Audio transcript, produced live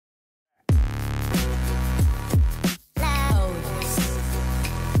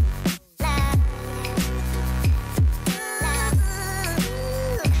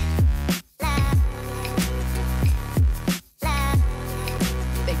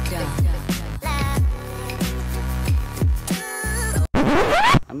I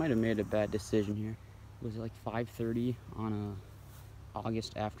might have made a bad decision here. Was it like 5:30 on a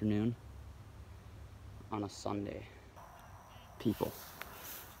August afternoon on a Sunday? People.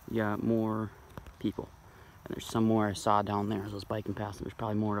 Yeah, more people. And there's some more I saw down there as I was biking past them. There's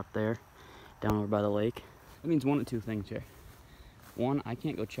probably more up there, down over by the lake. That means one of two things here. One, I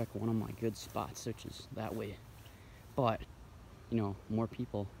can't go check one of my good spots, which is that way. But, you know, more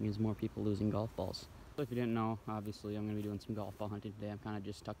people means more people losing golf balls. So if you didn't know, obviously I'm going to be doing some golf ball hunting today. I'm kind of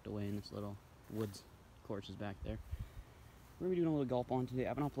just tucked away in this little woods courses back there. We're going to be doing a little golf ball hunting today.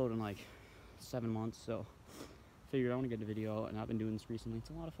 I've been uploading like 7 months, so figured I want to get the video out, and I've been doing this recently. It's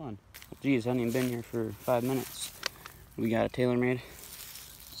a lot of fun. Geez, I haven't even been here for 5 minutes. We got a TaylorMade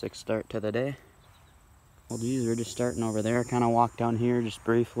 6 start to the day. Well, geez, we're just starting over there. Kind of walked down here just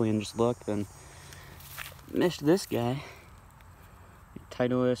briefly and just looked, and missed this guy.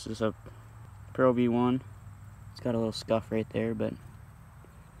 Titleist is a Pro V1. It's got a little scuff right there, but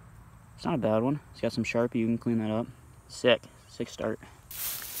it's not a bad one. It's got some Sharpie, you can clean that up. Sick. 6 start.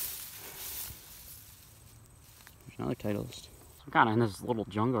 There's another Titleist. I'm kind of in this little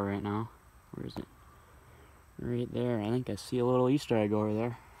jungle right now. Where is it? Right there. I think I see a little Easter egg over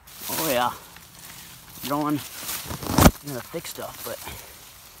there. Oh yeah. Going into the thick stuff, but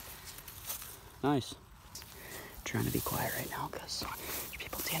nice. Trying to be quiet right now because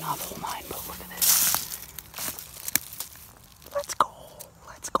people taking off the whole nine, but look at this. Let's go.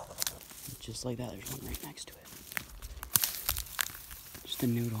 Let's go. Just like that, there's one right next to it. Just a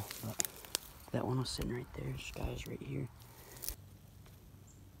noodle, but that one was sitting right there. This guy's right here.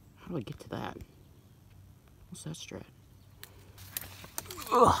 How do I get to that? What's that strat?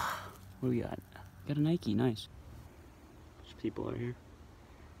 Ugh. What do we got? Got a Nike, nice. There's people out here.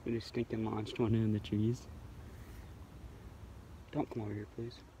 We just stinking launched one in the trees. Don't come over here,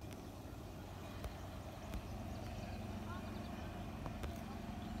 please.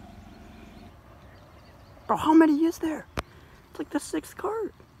 Bro, how many is there? It's like the 6th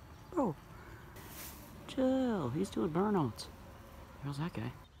cart. Bro. Chill. He's doing burnouts. How's that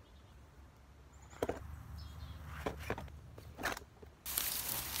guy?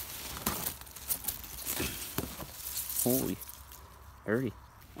 Holy. Dirty.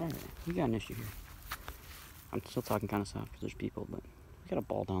 Alright, we got an issue here. I'm still talking kind of soft because there's people, but we got a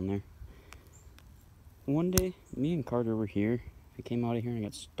ball down there. One day, me and Carter were here. I came out of here and I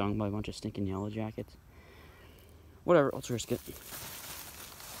got stung by a bunch of stinking yellow jackets. Whatever, let's risk it.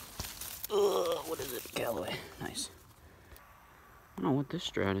 Ugh, what is it? Callaway. Nice. I don't know what this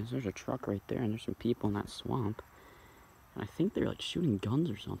strat is. There's a truck right there and there's some people in that swamp. And I think they're like shooting guns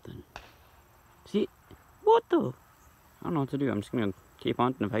or something. See? What the? I don't know what to do. I'm just going to keep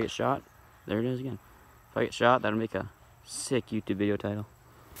hunting. If I get shot, there it is again. If I get shot, that'll make a sick YouTube video title.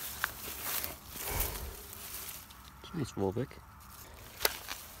 It's a nice Volvic.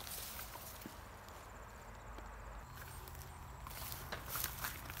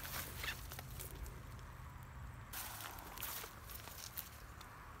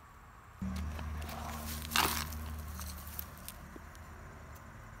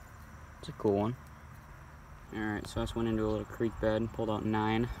 It's a cool one. Alright, so I just went into a little creek bed, pulled out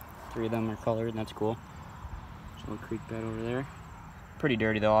 9. 3 of them are colored, and that's cool. There's a little creek bed over there. Pretty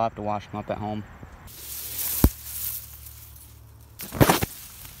dirty though, I'll have to wash them up at home.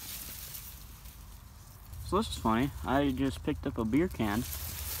 So this is funny. I just picked up a beer can.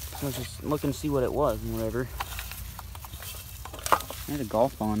 So I was just looking to see what it was and whatever. I had a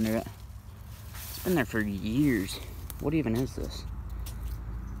golf ball under it. It's been there for years. What even is this?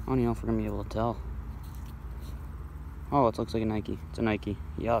 I don't even know if we're gonna be able to tell. Oh, it looks like a Nike. It's a Nike.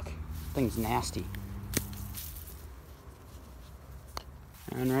 Yuck. Thing's nasty.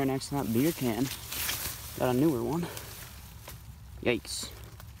 And right next to that beer can, got a newer one. Yikes.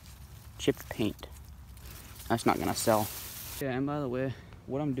 Chipped paint. That's not gonna sell. Yeah, and by the way,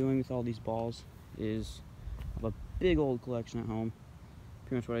 what I'm doing with all these balls is I have a big old collection at home.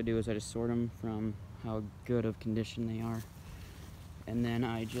 Pretty much what I do is I just sort them from how good of condition they are. And then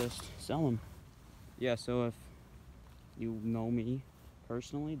I just sell them. Yeah, so if you know me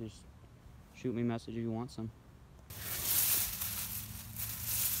personally, just shoot me a message if you want some.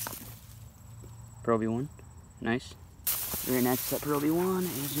 Pro V1, nice. Right next to that Pro V1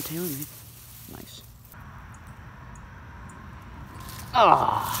 is the TaylorMade. Nice.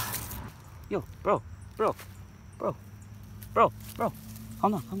 Ah, yo, bro,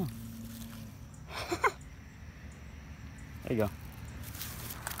 calm down. There you go.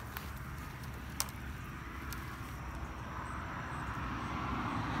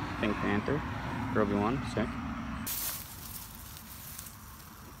 Pink Panther, Pro V1, sick.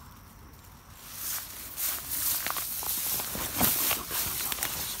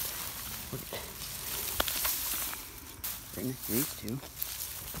 these two.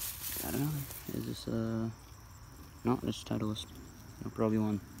 Got another. Is this no, this is Titleist. No Pro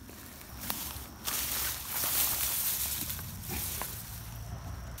V1.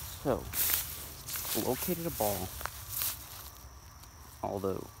 So, located a ball.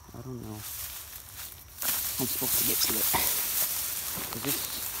 Although, I don't know. I'm supposed to get to it. Is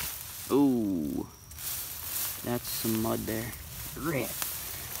this? Ooh, that's some mud there. Red.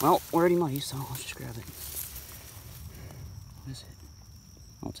 Well, we're already muddy, so let's just grab it. What is it?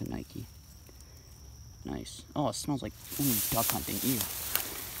 Oh, it's a Nike. Nice. Oh, it smells like duck hunting. Ew.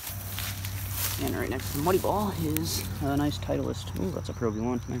 And right next to the muddy ball is a nice Titleist. Ooh, that's a Pro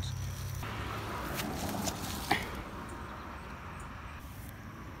V1. Nice.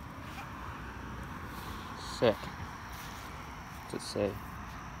 Sick. What's it say?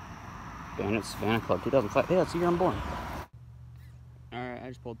 Bandit Savannah Club 2005. Hey, that's the year I'm born. Alright, I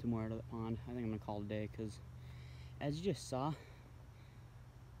just pulled 2 more out of the pond. I think I'm going to call it a day because, as you just saw,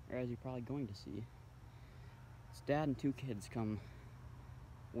 or as you're probably going to see, it's Dad and 2 kids come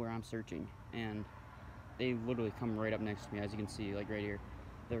where I'm searching, and they literally come right up next to me, as you can see, like right here.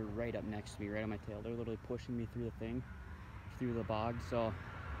 They're right up next to me, right on my tail. They're literally pushing me through the thing, through the bog. So,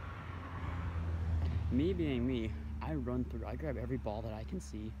 me being me, I run through, I grab every ball that I can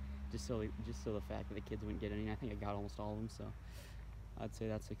see, just so the fact that the kids wouldn't get any. I think I got almost all of them, so I'd say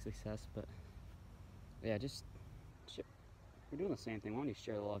that's a success. But yeah, just we're doing the same thing. Why don't you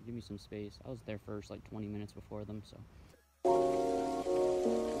share the love? Give me some space. I was there first, like 20 minutes before them, so.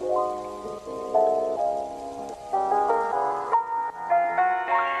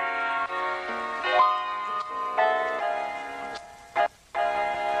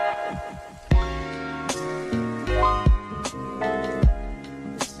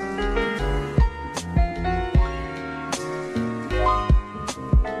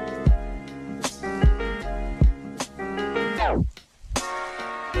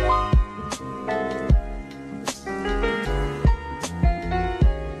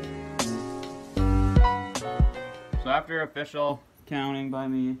 So after official counting by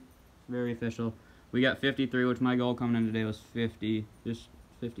me, very official, we got 53, which my goal coming in today was 50, just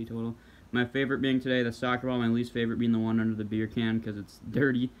 50 total. My favorite being today the soccer ball, my least favorite being the one under the beer can because it's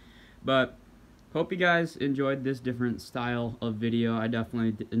dirty. But hope you guys enjoyed this different style of video. I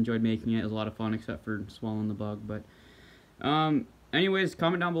definitely enjoyed making it. It was a lot of fun except for swallowing the bug. But anyways,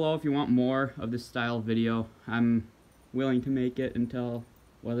 comment down below if you want more of this style of video. I'm willing to make it until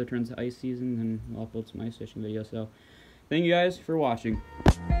weather turns to ice season, and I'll upload some ice fishing videos. So thank you guys for watching.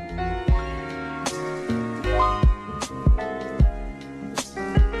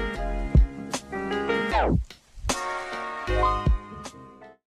 Out.